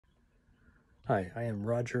Hi, I am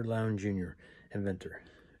Roger Lown, Junior Inventor,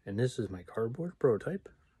 and this is my cardboard prototype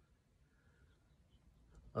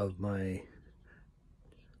of my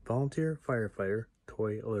Volunteer Firefighter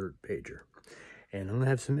toy alert pager. And I'm going to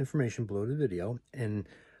have some information below the video, and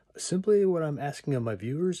simply what I'm asking of my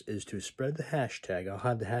viewers is to spread the hashtag. I'll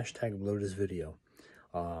have the hashtag below this video.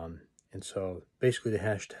 And so basically the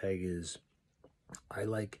hashtag is I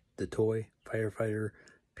like the toy firefighter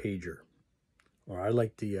pager, or I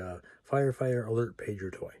like the firefighter alert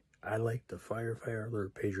pager toy. I like the firefighter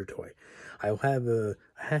alert pager toy. I'll have a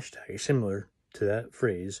hashtag similar to that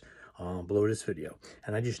phrase below this video,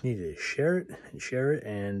 and I just need to share it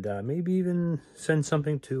and maybe even send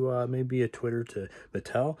something to maybe a Twitter to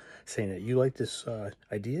Mattel saying that you like this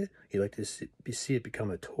idea, you like to see it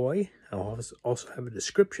become a toy. I'll also have a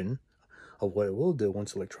description of what it will do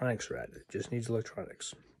once electronics are added. It just needs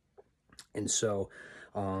electronics. And so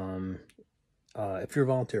if you're a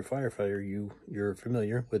volunteer firefighter, you're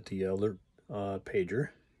familiar with the alert pager,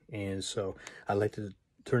 and so I'd like to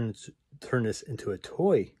turn this into a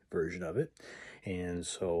toy version of it. And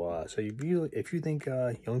so if you think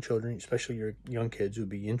young children, especially your young kids, would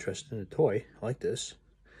be interested in a toy like this,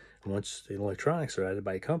 once the electronics are added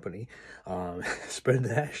by a company, spread the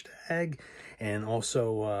hashtag, and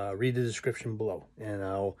also read the description below, and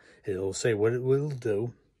it'll say what it will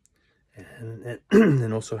do,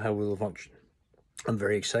 and also how it will function. I'm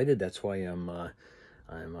very excited. That's why I'm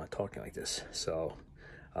talking like this. So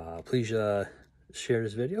please share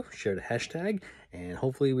this video, share the hashtag, and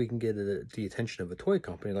hopefully we can get the attention of a toy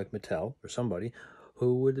company like Mattel or somebody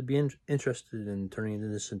who would be interested in turning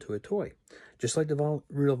this into a toy. Just like the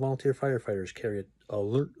real volunteer firefighters carry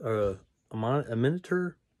a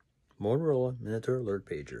miniature Motorola miniature alert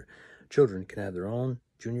pager. Children can have their own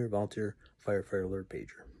Junior Volunteer Firefighter alert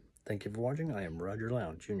pager. Thank you for watching. I am Roger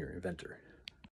Lown, Junior Inventor.